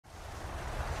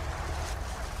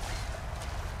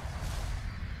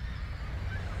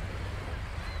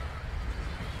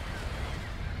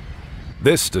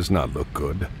This does not look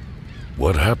good.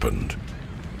 What happened?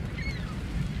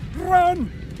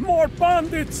 Run! More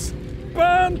bandits!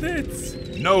 Bandits!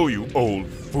 No, you old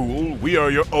fool. We are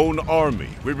your own army.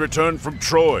 We returned from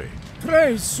Troy.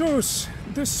 Praise Zeus!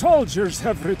 The soldiers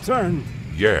have returned.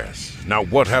 Yes. Now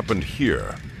what happened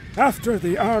here? After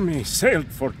the army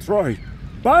sailed for Troy,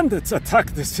 bandits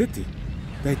attacked the city.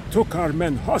 They took our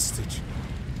men hostage.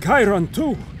 Chiron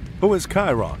too. Who is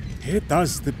Chiron? He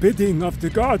does the bidding of the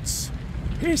gods.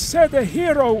 He said a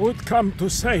hero would come to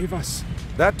save us.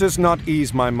 That does not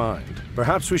ease my mind.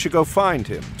 Perhaps we should go find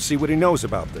him, see what he knows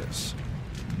about this.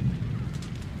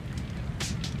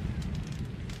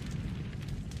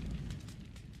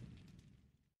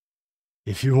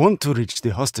 If you want to reach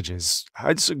the hostages,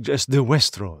 I'd suggest the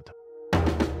West Road.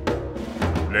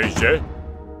 Leger?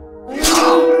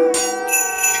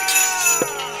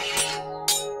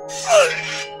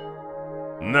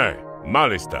 Ne,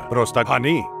 malista.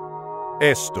 Prostagmani.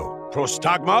 Esto.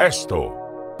 Prostagma? Esto.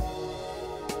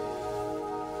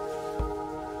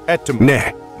 Etum.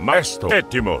 Ne. Maesto.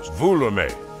 Etimos. Volume.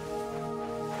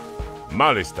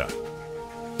 Malista.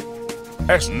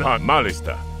 Esna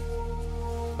malista.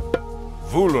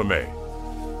 Volume.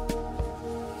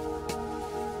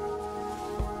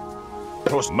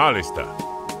 Pros malista.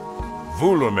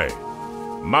 Volume.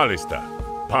 Malista.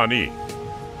 Pani.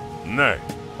 Ne.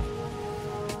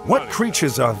 What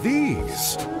creatures are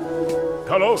these?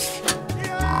 Kalos.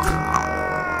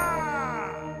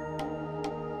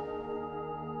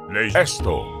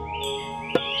 Esto.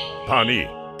 Pani.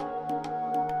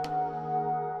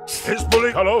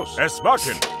 Hizbuli. Kalos.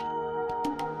 Esmakin.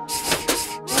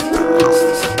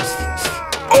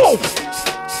 Oh!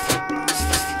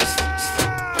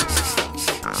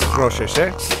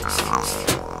 Rosheshe.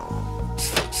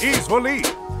 Izvoli.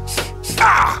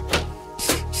 Ah!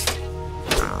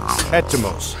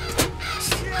 Etimos.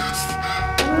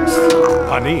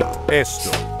 Pani.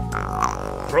 Esto.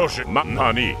 Proszę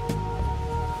Pani.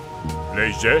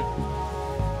 Leje.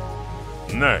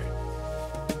 Ne.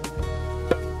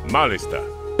 Malista.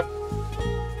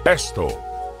 Esto.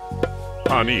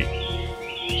 Pani.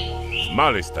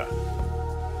 Malista.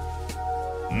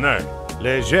 Ne.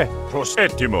 Leje. Pros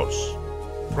etimos.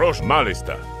 Pros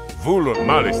malista. Vulur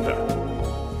malista.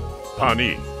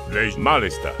 Pani. Lej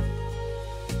malista.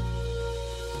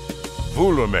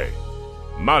 Volume.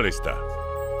 Malista.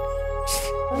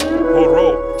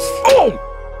 Horo. Oh!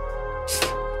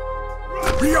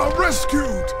 We are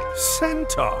rescued!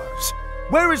 Centaurs!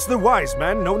 Where is the wise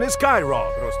man known as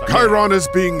Chiron? Chiron is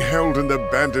being held in the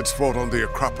bandits' fort on the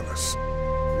Acropolis.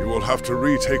 You will have to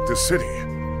retake the city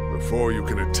before you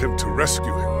can attempt to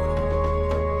rescue him.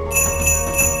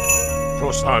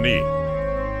 Prosani.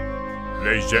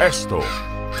 Leje esto.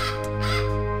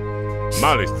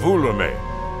 Malist. Volume.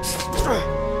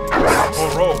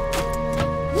 Horo.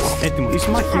 Έτοιμο, είσαι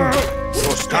μάχη.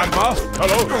 Prostagma.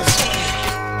 Hello.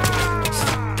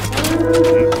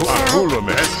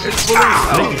 Volume. It's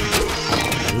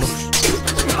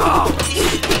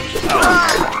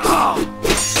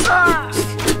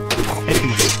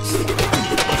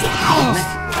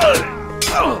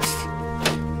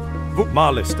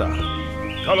Malista.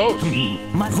 Hello.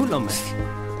 Βούλομαι.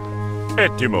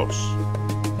 Έτοιμος.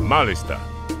 Μάλιστα.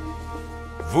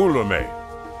 Βούλομαι.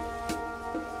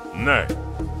 Ναι.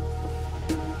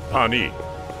 Πανί.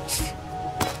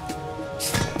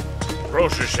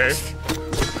 Πρόσεχε.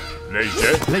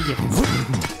 Λέγε. Λέγε.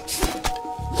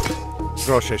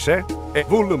 Πρόσεχε.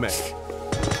 Βούλουμε.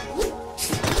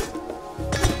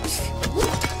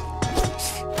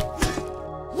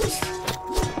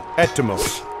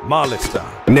 Έτοιμος. Μάλιστα.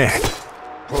 Ναι.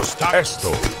 Προστα έστω.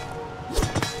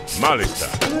 Μάλιστα.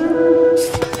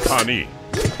 Πανί.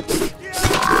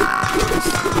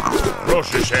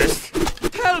 Πρόσεχε.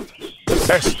 Help!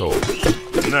 Έστω.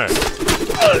 Ναι.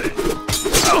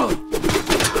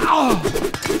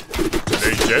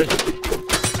 Λέγε.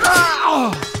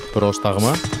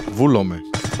 Πρόσταγμα, βούλομαι.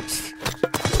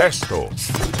 Έστω.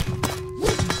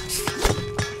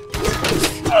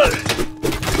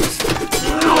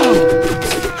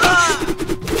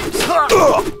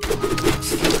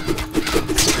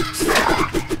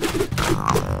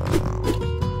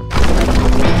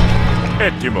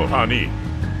 Έτοιμο, Πανί.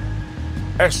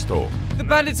 Έστω. The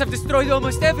bandits have destroyed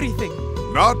almost everything.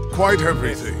 Not quite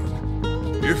everything.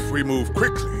 If we move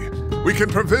quickly, we can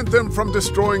prevent them from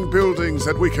destroying buildings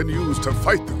that we can use to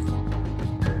fight them.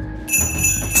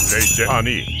 Λέγε,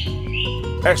 Πανί.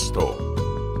 Έστω.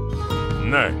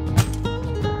 Ναι.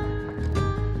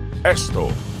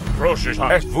 Έστω.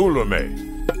 Πρόσεχε. Βούλομαι.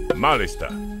 Μάλιστα.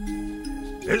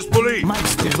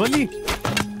 Μάλιστα, εισβολή.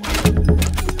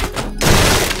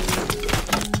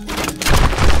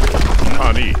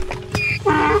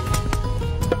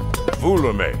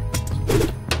 Vulume.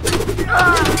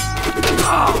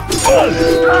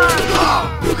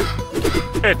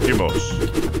 Έτοιμος.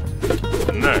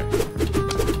 Ναι.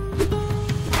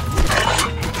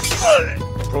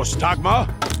 Προστάγμα.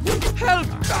 Help!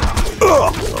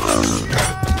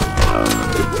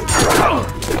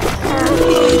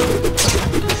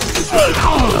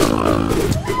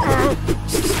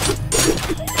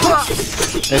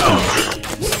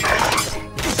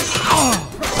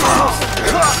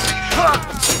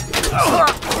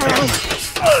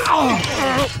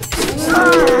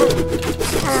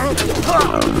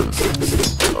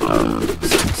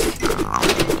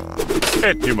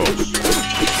 Έτοιμος.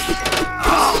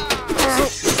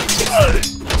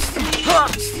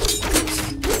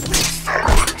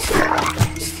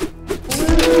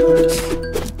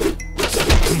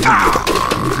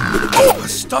 A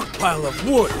stockpile of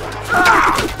wood.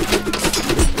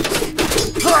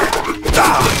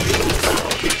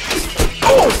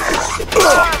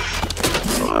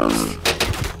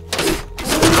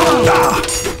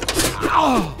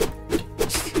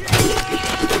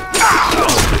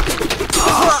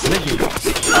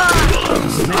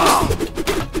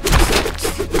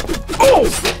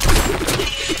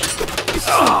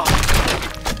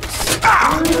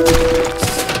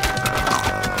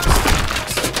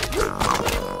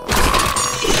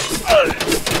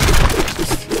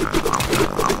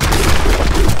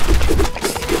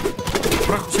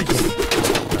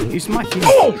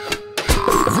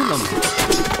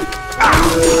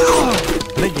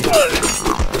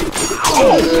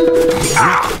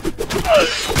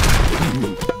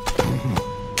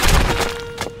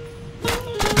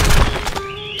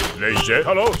 Léger.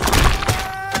 Hello.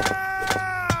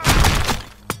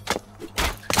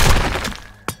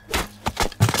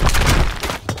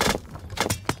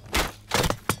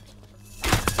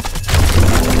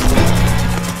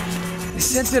 The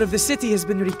center of the city has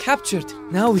been recaptured.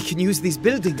 Now we can use these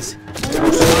buildings.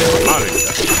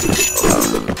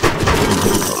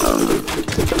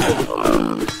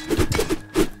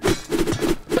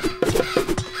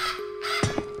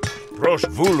 Prosh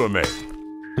Vulume.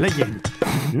 Λέγε.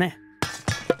 Ναι.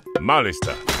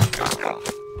 Μάλιστα.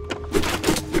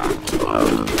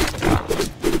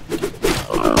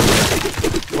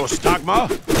 Προστάγμα.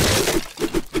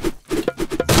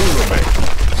 Βούλουμε.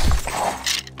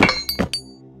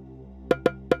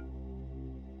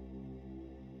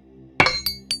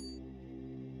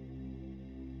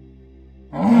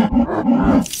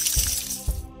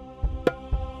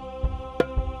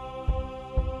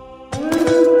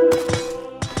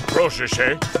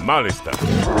 Πρόσεχε, μάλιστα.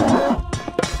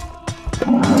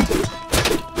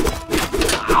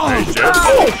 Léger.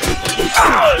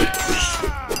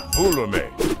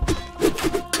 Βούλουμε.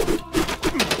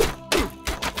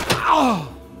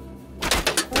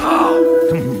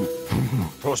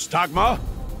 Προστάγμα,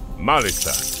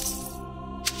 μάλιστα.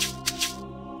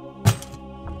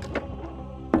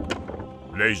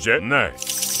 Léger, ναι.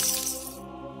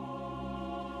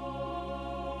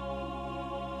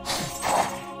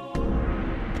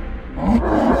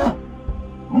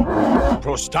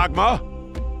 Προστάγμα.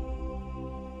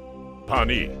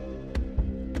 Pani.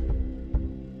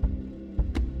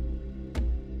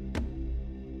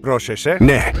 Πρόσεχε.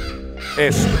 Ναι.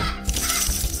 Έστω.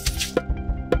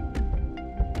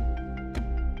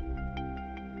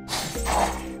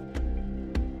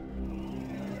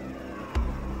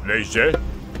 Léger.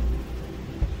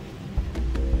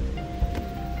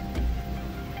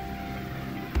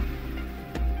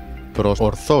 Προς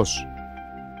ορθώς.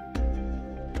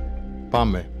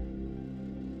 Πάμε.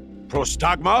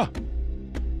 Προστάγμα.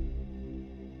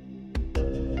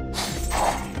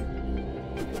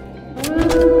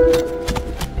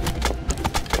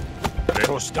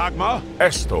 Προστάγμα.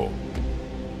 Έστω.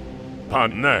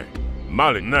 Παν, ναι.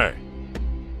 Μάλι, ναι.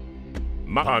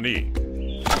 Μάνι.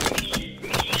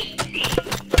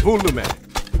 Βούλουμε.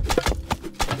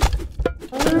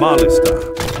 Μάλιστα.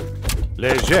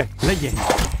 Léger. Λέγε.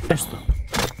 Έστω.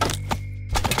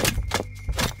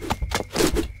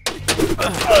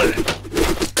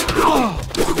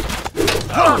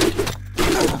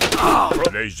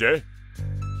 Léger.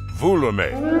 Vulume.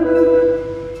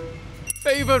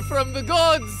 Favor from the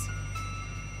gods!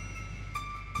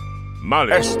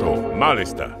 Mali. Esto.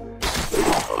 Malista.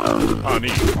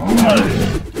 Pani.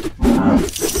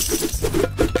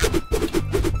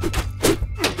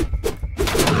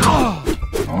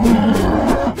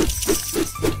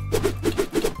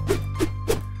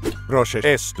 Πρόσεχε.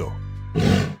 Έστω.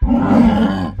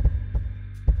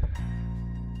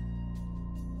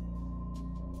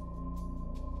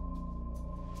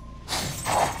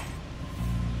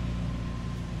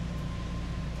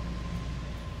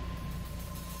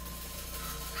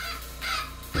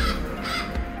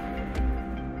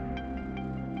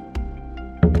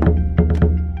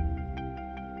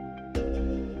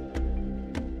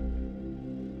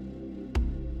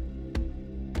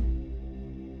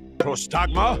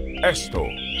 Prostagma esto.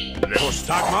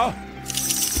 Prostagma.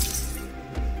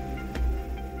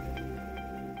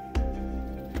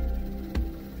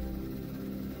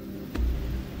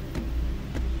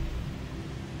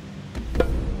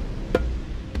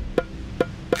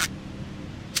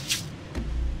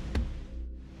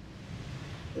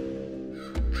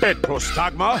 Et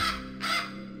prostagma.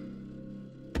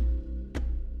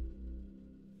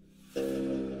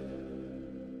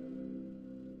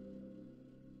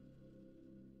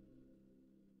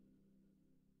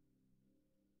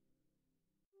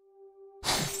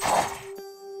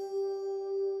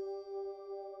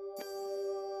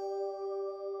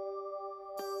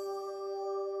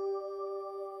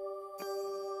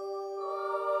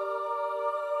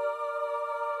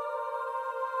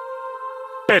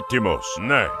 Etimos,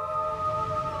 ναι.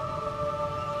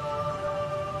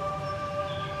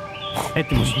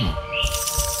 Έτοιμος.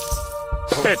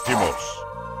 Έτοιμος.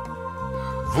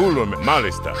 Βούλομαι,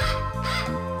 μάλιστα.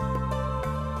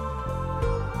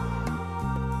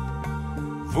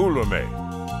 Βούλομαι.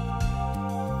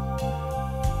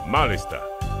 Μάλιστα.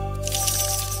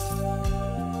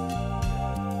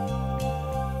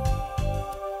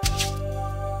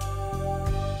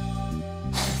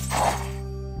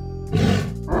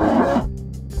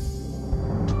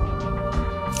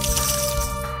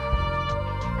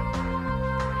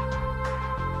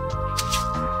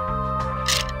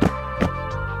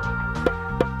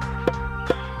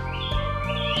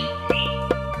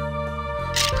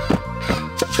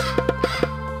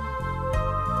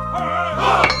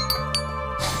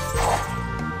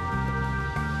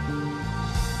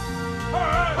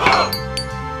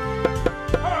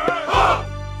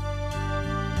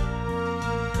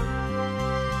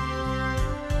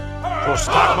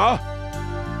 Prostagma.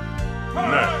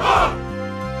 Ναι.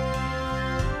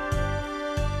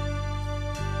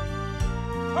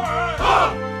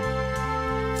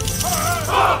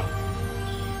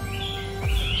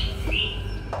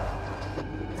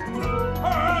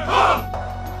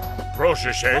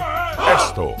 Πρόσεχε.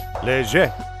 Έστω. Léger.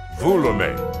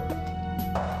 Βούλομαι.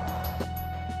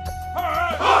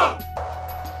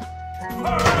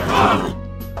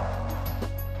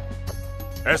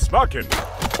 Εσμάκεν.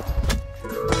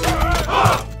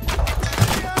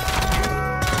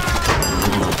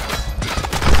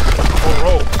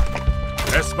 Ορό.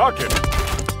 Εσμάκεν.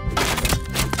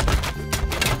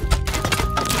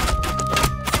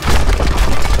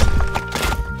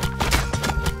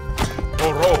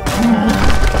 Ορό.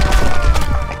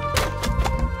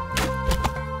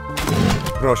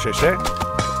 Πρόσεχε.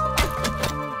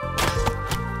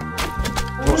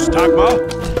 Prostagma.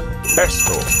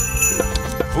 Έστω.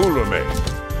 Βούλομαι.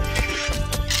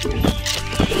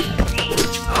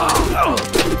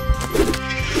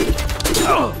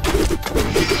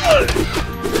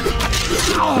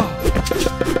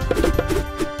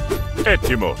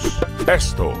 Έτοιμος.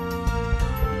 Έστω.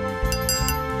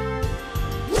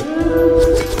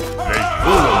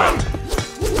 Βούλομαι.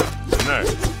 Ναι.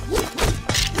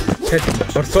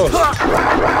 Έτοιμος. Ορθός.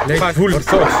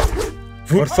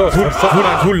 Ορθός.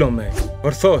 Ορθός. Βούλομαι.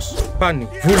 Ορθός. Πάνι.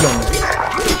 Βούλομαι.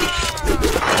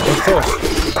 Ορθός.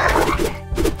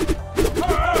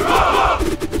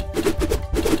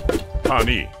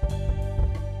 Πάνι.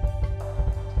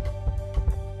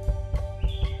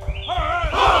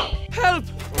 Help!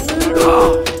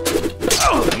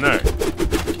 Ναι.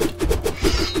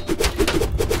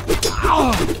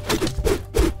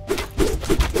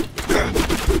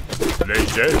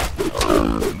 Λέιζε.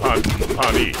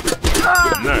 Πάνι.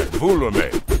 Ναι. Βούλομαι.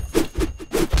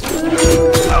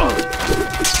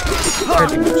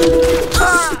 Έτοιμος.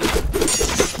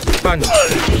 Πάνι.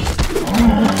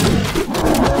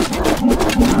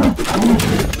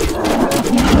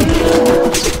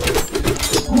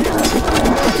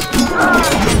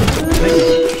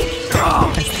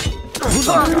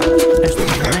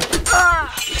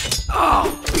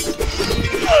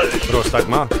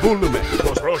 Πρόσταγμα. Βούλουμε.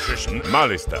 Πρόσεχε.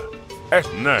 Μάλιστα.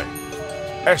 Ναι.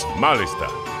 Μάλιστα.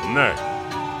 Ναι.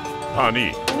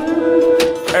 Πάνι.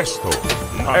 Έστω.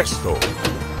 Έστω.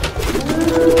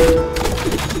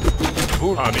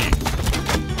 Πάνι.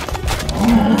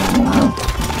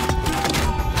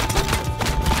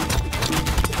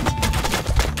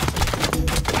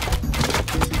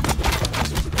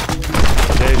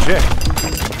 Léger.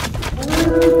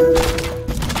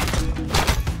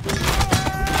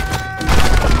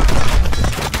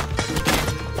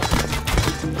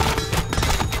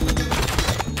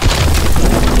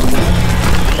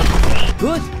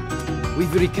 Good.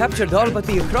 We've recaptured all but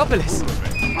the Acropolis.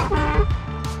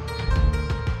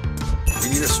 We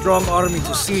need a strong army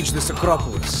to siege this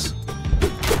Acropolis.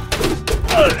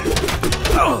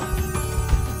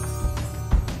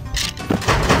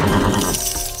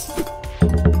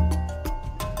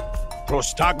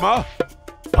 Prostagma,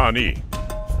 Pani,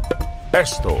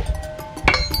 Esto,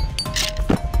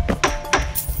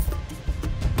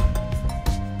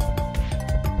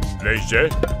 Leje,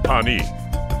 Pani,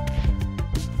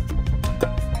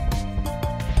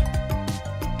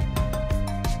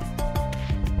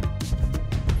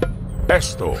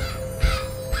 Esto,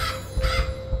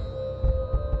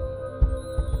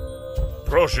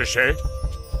 Prosheshe,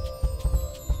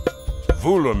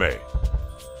 Volume,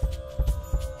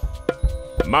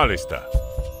 Malista.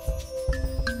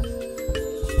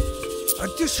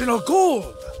 Additional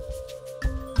gold!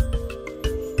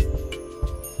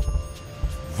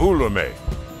 Volume,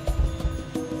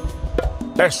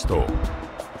 Esto,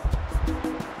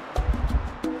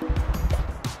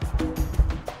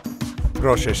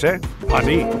 Prosheshe,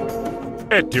 Pani,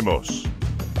 Etimos,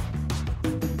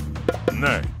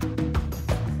 Ne,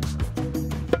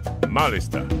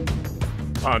 Malista,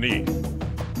 Pani,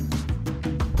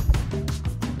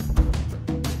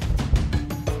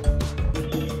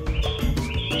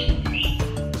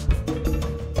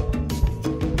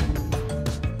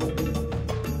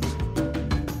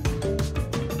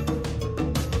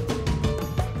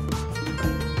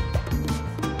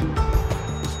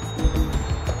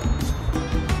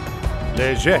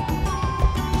 Leje.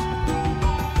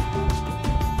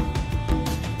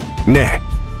 Ne.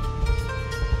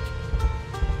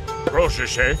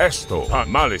 Prosheshe, Esto,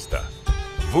 Malista,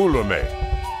 Volume,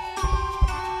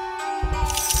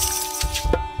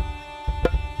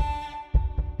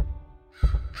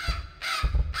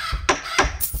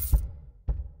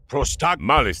 Prostag,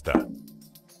 Malista,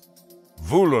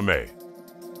 Volume,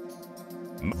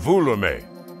 Volume,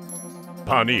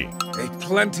 Pani, A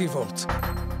plenty vote.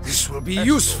 This will be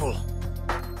useful.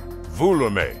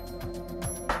 Volume,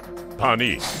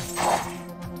 Pani,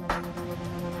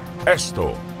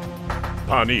 Esto,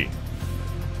 Pani,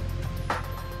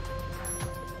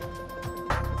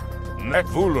 Ne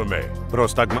Volume,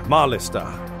 Prostagma Malista.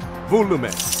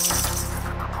 Volume.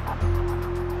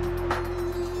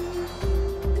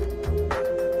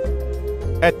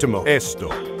 Etimo. Esto.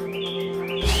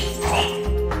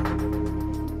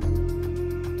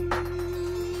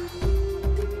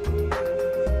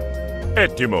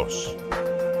 Etimos,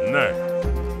 Ne,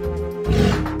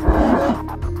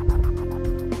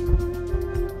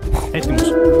 Έτοιμος.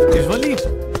 Εισβολής.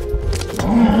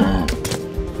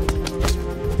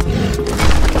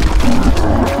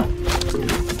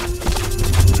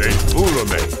 Le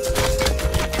Volume,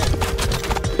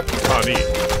 Pani,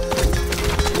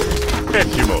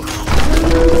 Etimos,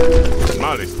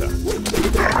 Malista,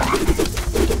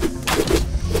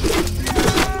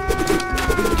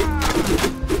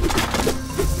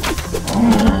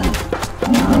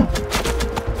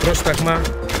 Πρόσταγμα.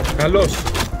 Καλώς.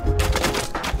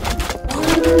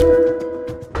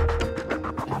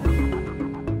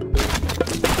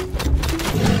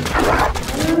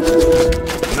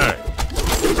 Ne,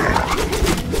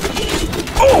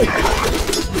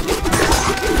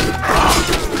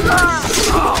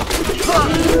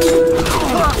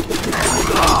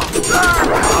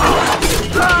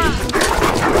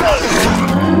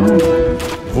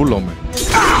 Βούλομαι.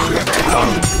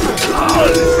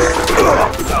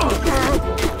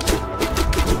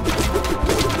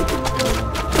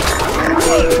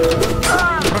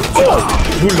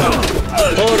 Βούλα.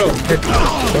 Όρο.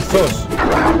 Ορθός.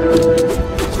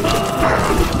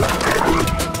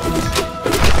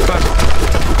 Πας.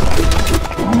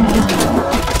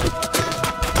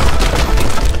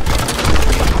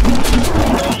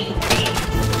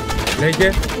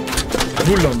 Λέγε.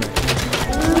 Βούλομαι.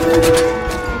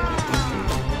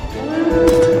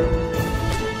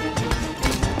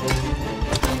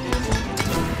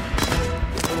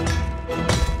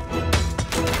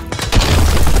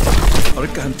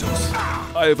 Argantos,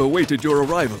 I have awaited your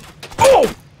arrival.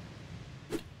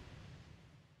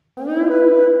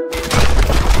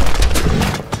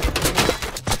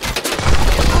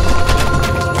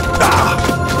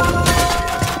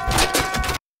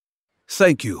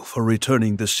 Thank you for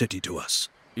returning the city to us.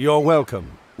 You're welcome.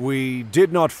 We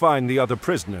did not find the other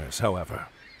prisoners, however.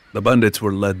 The bandits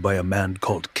were led by a man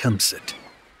called Kemsit.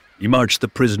 He marched the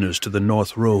prisoners to the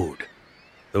North Road.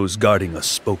 Those guarding us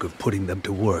spoke of putting them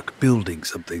to work, building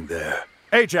something there.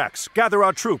 Ajax, gather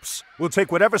our troops. We'll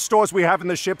take whatever stores we have in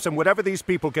the ships and whatever these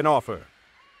people can offer.